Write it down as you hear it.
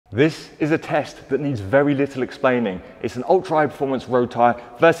This is a test that needs very little explaining. It's an ultra high performance road tyre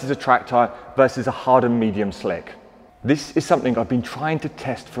versus a track tyre versus a hardened medium slick. This is something I've been trying to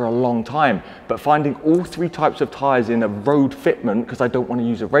test for a long time, but finding all three types of tyres in a road fitment, because I don't want to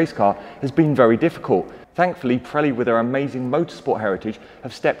use a race car, has been very difficult. Thankfully, Pirelli, with their amazing motorsport heritage,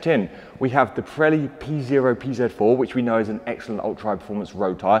 have stepped in. We have the Pirelli P Zero PZ4, which we know is an excellent ultra high performance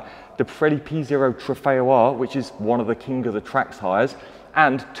road tyre, the Pirelli P Zero Trofeo R, which is one of the king of the track tyres,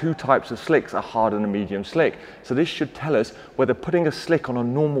 and two types of slicks, a hard and a medium slick. So this should tell us whether putting a slick on a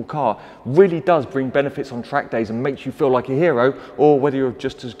normal car really does bring benefits on track days and makes you feel like a hero, or whether you're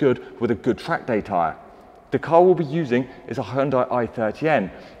just as good with a good track day tyre. The car we'll be using is a Hyundai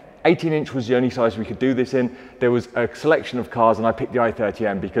I30N. 18-inch was the only size we could do this in. There was a selection of cars and I picked the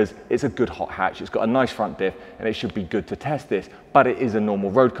I30N because it's a good hot hatch, it's got a nice front diff and it should be good to test this, but it is a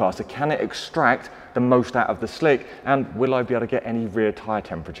normal road car, so can it extract the most out of the slick, and will I be able to get any rear tyre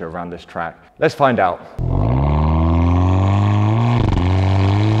temperature around this track? Let's find out.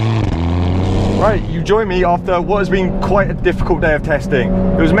 Right, you join me after what has been quite a difficult day of testing.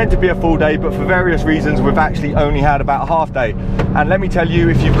 It was meant to be a full day, but for various reasons we've actually only had about a half day. And let me tell you,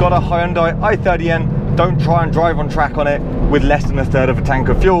 if you've got a Hyundai I30N, don't try and drive on track on it with less than a third of a tank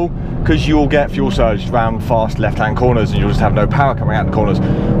of fuel, because you'll get fuel surge around fast left-hand corners and you'll just have no power coming out the corners,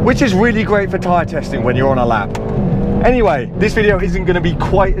 which is really great for tyre testing when you're on a lap. Anyway, this video isn't going to be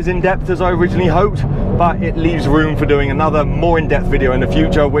quite as in-depth as I originally hoped, but it leaves room for doing another more in-depth video in the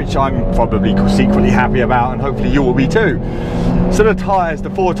future, which I'm probably secretly happy about, and hopefully you will be too. So the tyres, the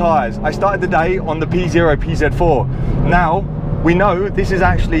four tyres. I started the day on the P Zero PZ4. Now, we know this is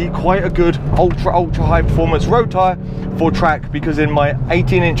actually quite a good ultra high performance road tyre for track, because in my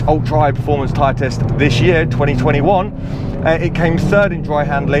 18-inch ultra high performance tyre test this year, 2021, it came third in dry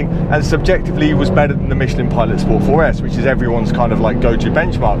handling and subjectively was better than the Michelin Pilot Sport 4S, which is everyone's kind of like go-to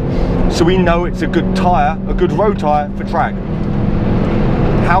benchmark. So we know it's a good tyre, a good road tyre for track.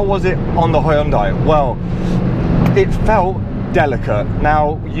 How was it on the Hyundai? Well, it felt delicate.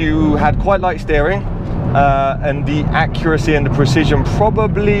 Now, you had quite light steering, and the accuracy and the precision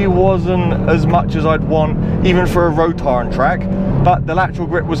probably wasn't as much as I'd want even for a road tyre on track, but the lateral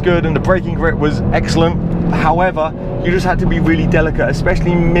grip was good and the braking grip was excellent. However, you just had to be really delicate,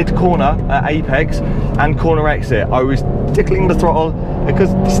 especially mid-corner at apex and corner exit. I was tickling the throttle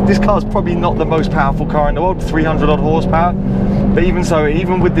because this car is probably not the most powerful car in the world, 300 odd horsepower, but even so,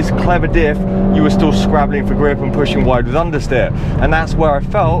 even with this clever diff, you were still scrabbling for grip and pushing wide with understeer, and that's where I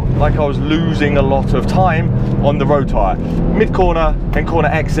felt like I was losing a lot of time on the road tyre. Mid-corner and corner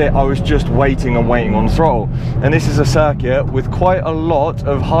exit, I was just waiting and waiting on throttle, and this is a circuit with quite a lot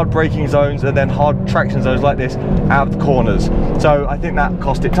of hard braking zones and then hard traction zones like this out of the corners, so I think that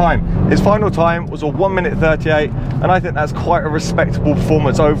cost it time. His final time was a 1:38, and I think that's quite a respectable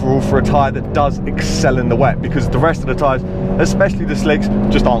performance overall for a tyre that does excel in the wet, because the rest of the tyres, especially the slicks,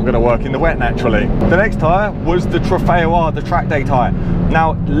 just aren't going to work in the wet naturally. The next tyre was the Trofeo R, the track day tyre.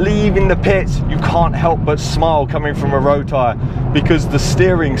 Now, leaving the pits, you can't help but smile coming from a road tyre, because the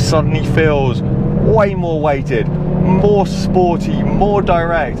steering suddenly feels way more weighted, more sporty, more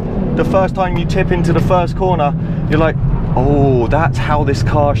direct. The first time you tip into the first corner, you're like, oh, that's how this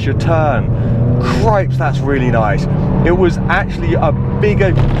car should turn. Cripes, that's really nice. It was actually a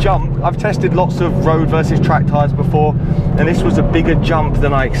bigger jump. I've tested lots of road versus track tyres before, and this was a bigger jump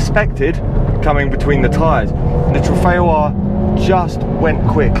than I expected coming between the tyres. The Trofeo R just went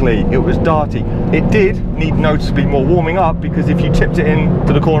quickly. It was darty. It did need noticeably more warming up, because if you tipped it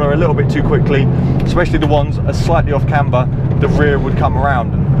into the corner a little bit too quickly, especially the ones are slightly off camber, the rear would come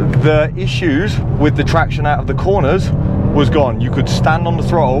around. The issues with the traction out of the corners was gone. You could stand on the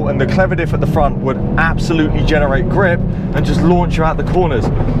throttle and the clever diff at the front would absolutely generate grip and just launch you out the corners.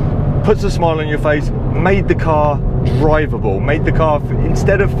 Puts a smile on your face, made the car drivable, made the car,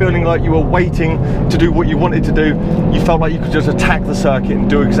 instead of feeling like you were waiting to do what you wanted to do, you felt like you could just attack the circuit and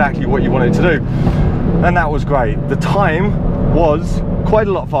do exactly what you wanted to do. And that was great. The time was quite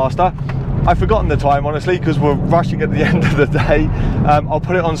a lot faster. I've forgotten the time, honestly, because we're rushing at the end of the day. I'll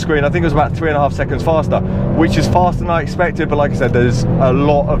put it on screen. I think it was about 3.5 seconds faster, which is faster than I expected, but like I said, there's a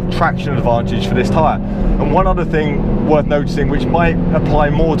lot of traction advantage for this tyre. And one other thing worth noticing, which might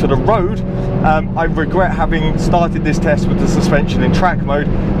apply more to the road, I regret having started this test with the suspension in track mode,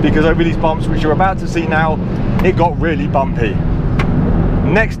 because over these bumps, which you're about to see now, it got really bumpy.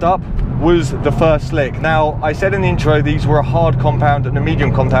 Next up was the first slick. Now, I said in the intro these were a hard compound and a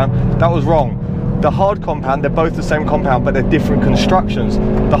medium compound. That was wrong. the hard compound, they're both the same compound, but they're different constructions.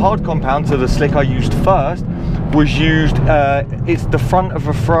 The hard compound, so the slick I used first, was used, it's the front of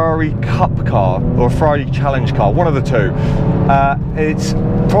a Ferrari Cup car or a Ferrari Challenge car, one of the two. It's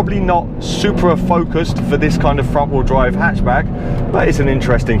probably not super focused for this kind of front wheel drive hatchback, but it's an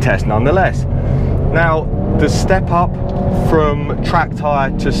interesting test nonetheless. Now, the step up from track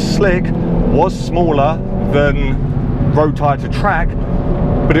tyre to slick was smaller than road tyre to track,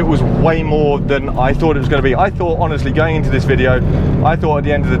 but it was way more than I thought it was going to be. I thought, honestly, going into this video, I thought at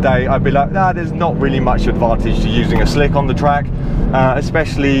the end of the day, I'd be like, nah, there's not really much advantage to using a slick on the track,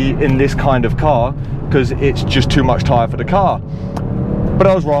 especially in this kind of car, because it's just too much tyre for the car. But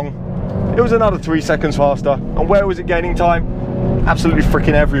I was wrong. It was another 3 seconds faster. And where was it gaining time? Absolutely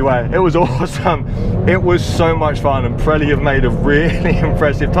freaking everywhere. It was awesome. It was so much fun, and Pirelli have made a really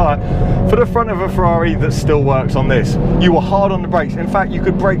impressive tyre for the front of a Ferrari that still works on this. You were hard on the brakes. In fact, you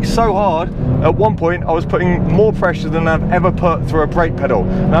could brake so hard, at one point I was putting more pressure than I've ever put through a brake pedal.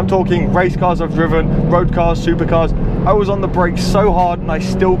 And I'm talking race cars I've driven, road cars, supercars. I was on the brakes so hard and I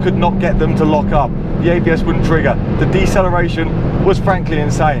still could not get them to lock up. The ABS wouldn't trigger. The deceleration was frankly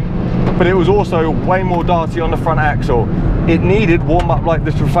insane. But it was also way more darty on the front axle. It needed warm up like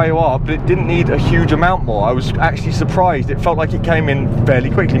the Trofeo R, but it didn't need a huge amount more. I was actually surprised. It felt like it came in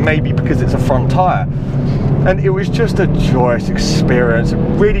fairly quickly, maybe because it's a front tyre. And it was just a joyous experience. It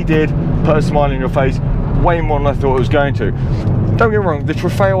really did put a smile on your face, way more than I thought it was going to. Don't get me wrong, the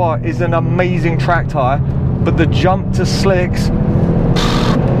Trofeo R is an amazing track tyre, but the jump to slicks,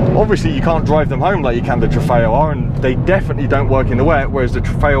 obviously you can't drive them home like you can the Trofeo R, and they definitely don't work in the wet, whereas the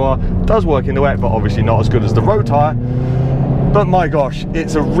Trofeo R does work in the wet, but obviously not as good as the road tyre. But my gosh,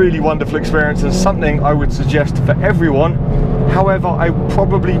 it's a really wonderful experience and something I would suggest for everyone. However, I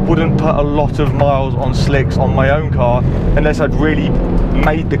probably wouldn't put a lot of miles on slicks on my own car unless I'd really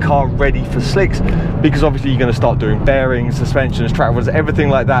made the car ready for slicks, because obviously you're going to start doing bearings, suspensions, track wheels, everything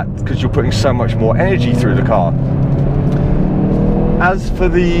like that, because you're putting so much more energy through the car. As for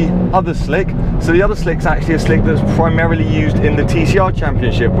the other slick, so the other slick's actually a slick that's primarily used in the TCR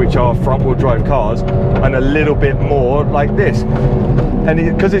Championship, which are front wheel drive cars, and a little bit more like this.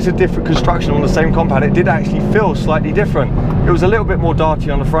 And because it's a different construction on the same compound, it did actually feel slightly different. It was a little bit more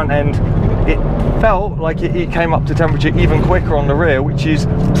darty on the front end. It felt like it came up to temperature even quicker on the rear, which is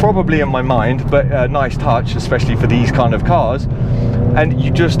probably in my mind, but a nice touch, especially for these kind of cars. And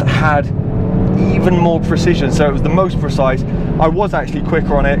you just had even more precision, so it was the most precise. I was actually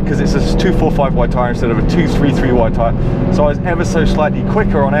quicker on it because it's a 245 wide tyre instead of a 233 wide tyre, so I was ever so slightly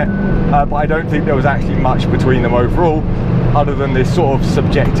quicker on it, but I don't think there was actually much between them overall, other than this sort of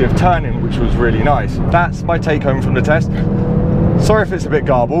subjective turning, which was really nice. That's my take home from the test. Sorry if it's a bit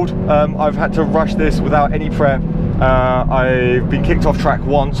garbled. I've had to rush this without any prep. I've been kicked off track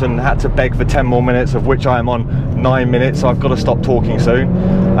once and had to beg for 10 more minutes, of which I am on 9 minutes, so I've got to stop talking soon.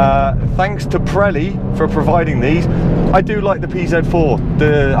 Thanks to Pirelli for providing these. I do like the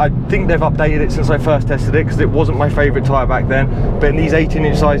PZ4. I think they've updated it since I first tested it, because it wasn't my favourite tyre back then, but in these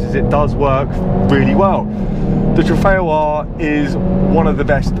 18-inch sizes it does work really well. The Trofeo R is one of the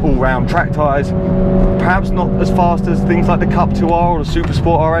best all-round track tyres, perhaps not as fast as things like the Cup 2R or the Super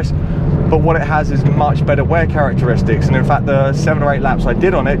Sport RS, but what it has is much better wear characteristics, and in fact the 7 or 8 laps I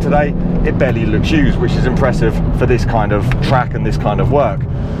did on it today, it barely looks used, which is impressive for this kind of track and this kind of work.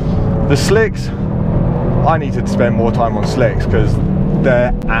 The slicks, I needed to spend more time on slicks because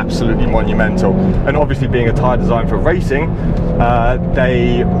they're absolutely monumental, and obviously being a tyre designed for racing,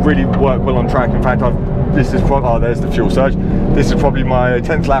 they really work well on track. In fact, this is probably, oh, there's the fuel surge. This is probably my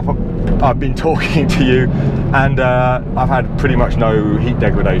 10th lap I've been talking to you, and I've had pretty much no heat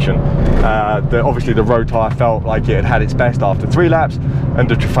degradation. Obviously the road tyre felt like it had its best after 3 laps, and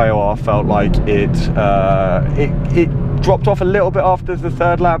the Trofeo R felt like it dropped off a little bit after the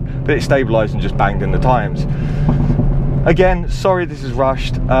 3rd lap, but it stabilised and just banged in the times. Again, sorry this is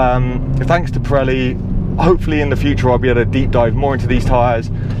rushed. Thanks to Pirelli. Hopefully in the future I'll be able to deep dive more into these tyres.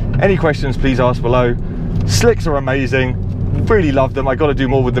 Any questions, please ask below. Slicks are amazing. Really love them. I got to do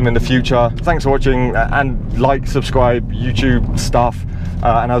more with them in the future. Thanks for watching, and like, subscribe, YouTube stuff,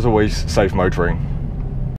 and as always, safe motoring.